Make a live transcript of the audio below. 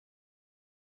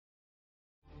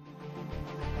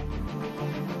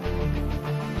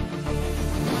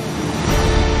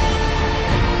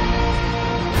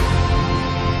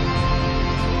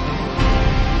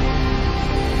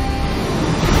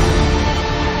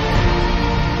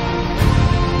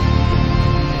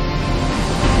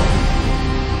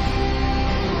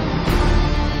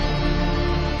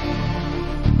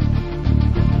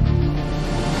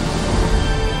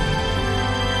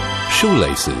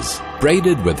shoelaces,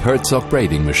 braided with Herzog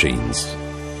braiding machines.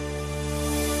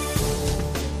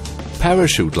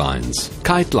 Parachute lines,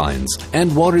 kite lines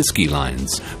and water ski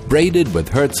lines, braided with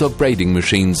Herzog braiding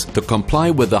machines to comply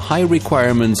with the high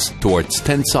requirements towards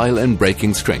tensile and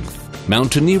breaking strength.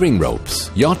 Mountaineering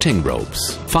ropes, yachting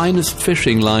ropes, finest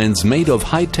fishing lines made of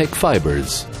high-tech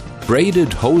fibers,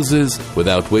 braided hoses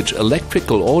without which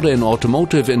electrical order in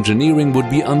automotive engineering would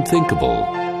be unthinkable.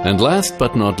 And last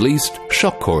but not least,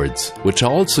 shock cords, which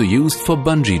are also used for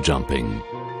bungee jumping.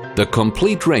 The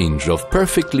complete range of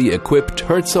perfectly equipped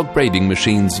Herzog braiding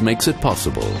machines makes it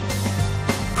possible.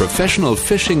 Professional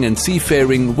fishing and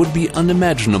seafaring would be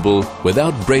unimaginable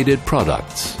without braided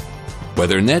products.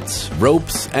 Whether nets,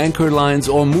 ropes, anchor lines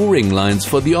or mooring lines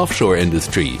for the offshore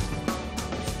industry,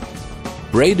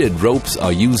 braided ropes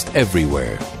are used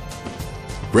everywhere.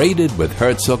 Braided with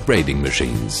Herzog braiding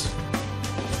machines.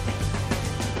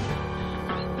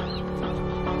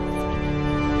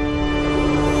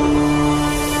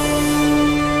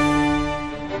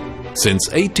 Since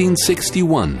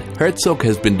 1861, Herzog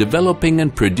has been developing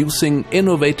and producing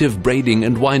innovative braiding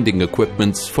and winding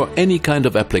equipments for any kind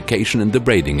of application in the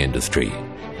braiding industry.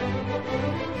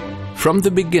 From the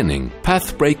beginning,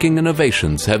 path-breaking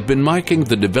innovations have been marking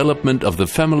the development of the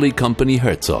family company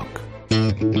Herzog.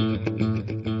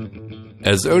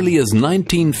 As early as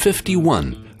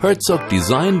 1951, Herzog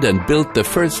designed and built the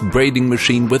first braiding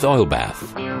machine with oil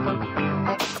bath.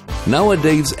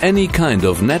 Nowadays, any kind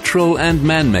of natural and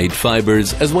man-made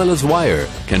fibers as well as wire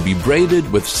can be braided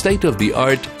with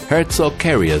state-of-the-art Herzog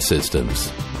carrier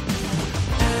systems.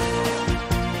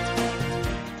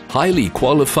 Highly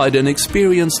qualified and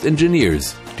experienced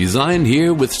engineers design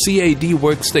here with CAD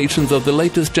workstations of the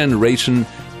latest generation,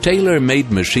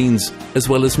 tailor-made machines as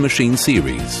well as machine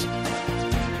series.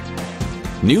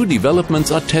 New developments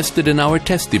are tested in our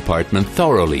test department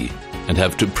thoroughly and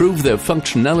have to prove their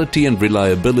functionality and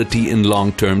reliability in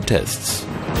long-term tests.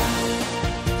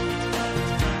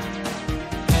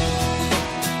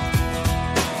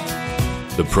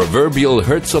 The proverbial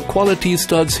Herzog quality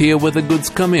starts here where the goods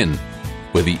come in,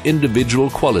 with the individual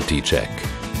quality check.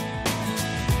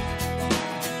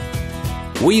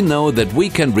 We know that we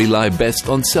can rely best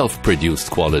on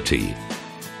self-produced quality.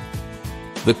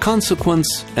 The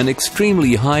consequence, an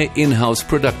extremely high in-house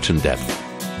production depth.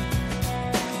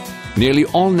 Nearly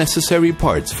all necessary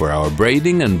parts for our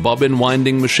braiding and bobbin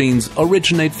winding machines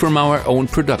originate from our own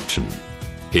production.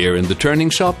 Here in the turning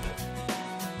shop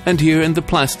and here in the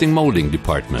plastic molding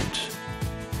department.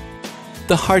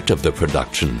 The heart of the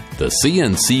production, the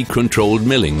CNC-controlled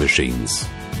milling machines.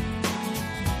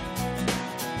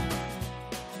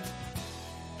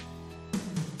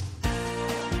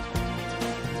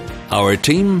 Our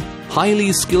team,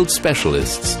 highly skilled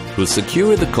specialists who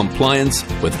secure the compliance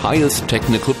with highest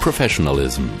technical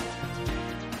professionalism.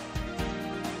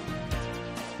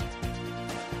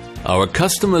 Our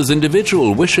customers'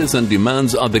 individual wishes and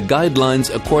demands are the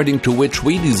guidelines according to which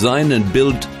we design and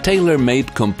build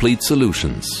tailor-made complete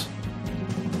solutions.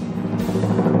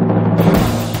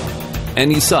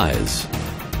 Any size,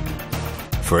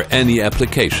 for any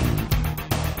application.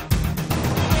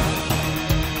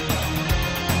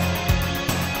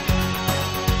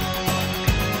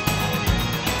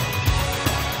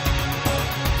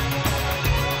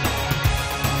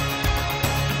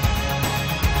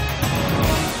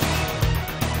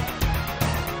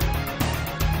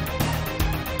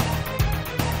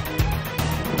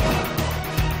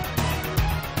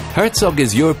 Herzog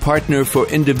is your partner for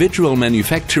individual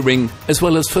manufacturing as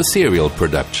well as for serial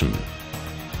production.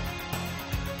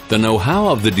 The know-how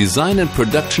of the design and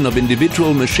production of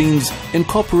individual machines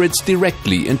incorporates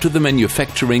directly into the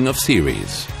manufacturing of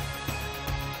series.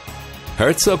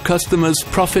 Herzog customers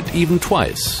profit even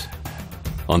twice.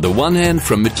 On the one hand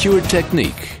from mature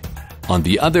technique, on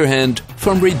the other hand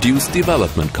from reduced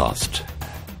development cost.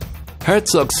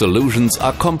 Herzog solutions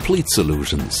are complete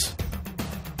solutions.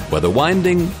 Whether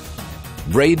winding,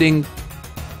 braiding,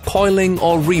 coiling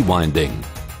or rewinding,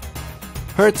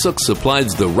 Herzog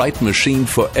supplies the right machine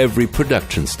for every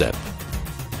production step.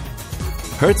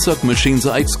 Herzog machines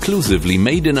are exclusively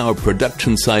made in our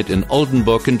production site in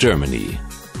Oldenburg in Germany.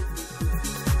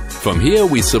 From here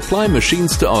we supply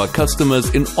machines to our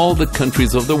customers in all the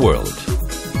countries of the world.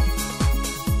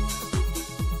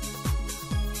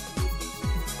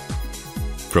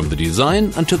 From the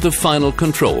design until the final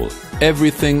control,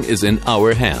 everything is in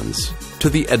our hands. To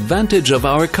the advantage of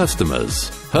our customers,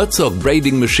 Herzog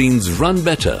braiding machines run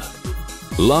better,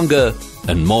 longer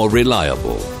and more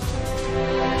reliable.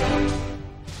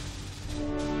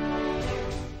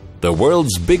 The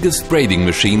world's biggest braiding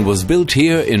machine was built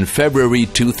here in February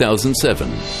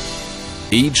 2007.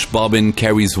 Each bobbin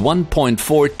carries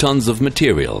 1.4 tons of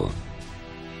material.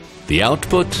 The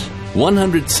output,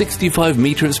 165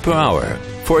 meters per hour.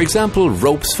 For example,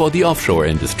 ropes for the offshore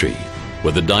industry,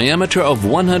 with a diameter of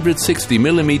 160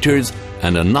 millimeters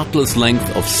and a knotless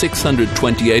length of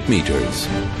 628 meters.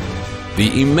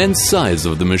 The immense size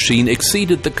of the machine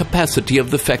exceeded the capacity of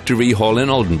the factory hall in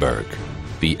Oldenburg.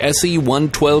 The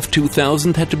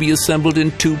SE112-2000 had to be assembled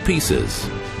in 2 pieces.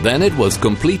 Then it was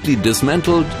completely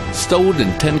dismantled, stowed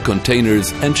in 10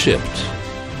 containers and shipped.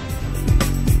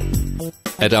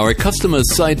 At our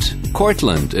customer's site,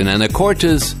 Cortland in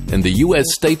Anacortes, in the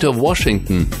US state of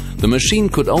Washington, the machine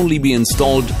could only be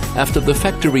installed after the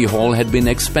factory hall had been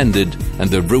expanded and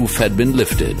the roof had been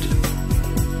lifted.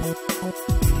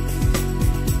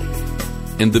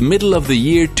 In the middle of the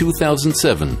year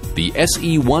 2007, the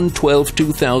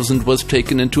SE112-2000 was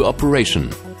taken into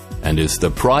operation and is the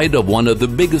pride of one of the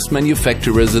biggest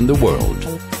manufacturers in the world.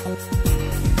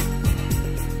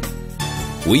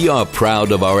 We are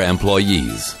proud of our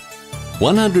employees.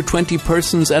 120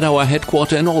 persons at our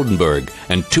headquarters in Oldenburg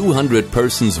and 200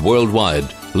 persons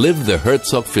worldwide live the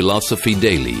Herzog philosophy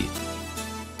daily.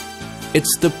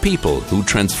 It's the people who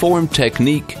transform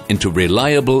technique into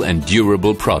reliable and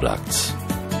durable products.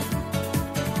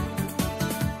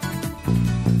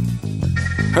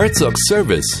 Herzog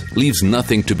service leaves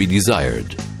nothing to be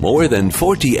desired. More than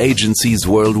 40 agencies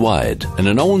worldwide and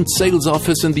an own sales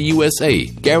office in the USA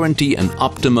guarantee an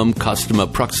optimum customer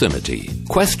proximity.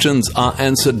 Questions are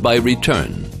answered by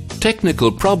return. Technical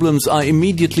problems are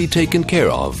immediately taken care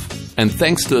of. And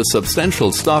thanks to a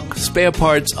substantial stock, spare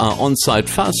parts are on site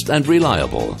fast and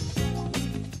reliable.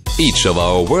 Each of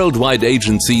our worldwide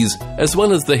agencies, as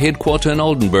well as the headquarters in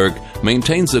Oldenburg,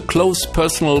 maintains a close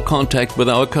personal contact with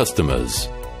our customers.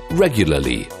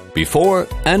 Regularly, before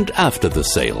and after the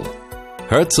sale.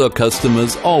 Herzog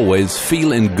customers always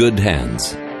feel in good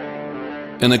hands.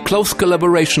 In a close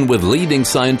collaboration with leading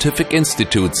scientific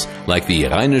institutes like the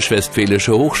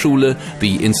Rheinisch-Westfälische Hochschule,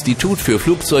 the Institut für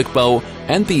Flugzeugbau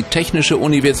and the Technische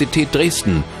Universität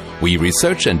Dresden, we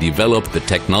research and develop the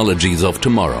technologies of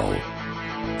tomorrow.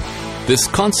 This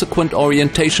consequent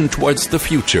orientation towards the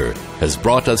future has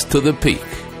brought us to the peak.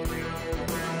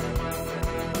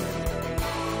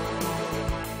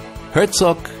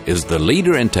 Herzog is the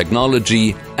leader in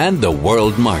technology and the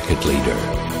world market leader.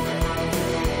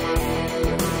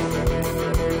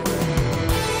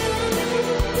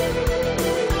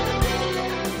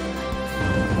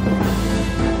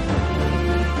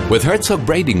 With Herzog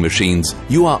braiding machines,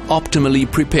 you are optimally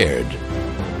prepared.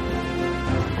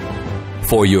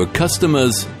 For your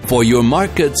customers, for your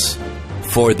markets,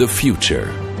 for the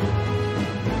future.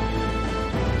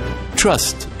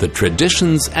 Trust the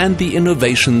traditions and the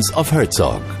innovations of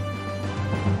Herzog.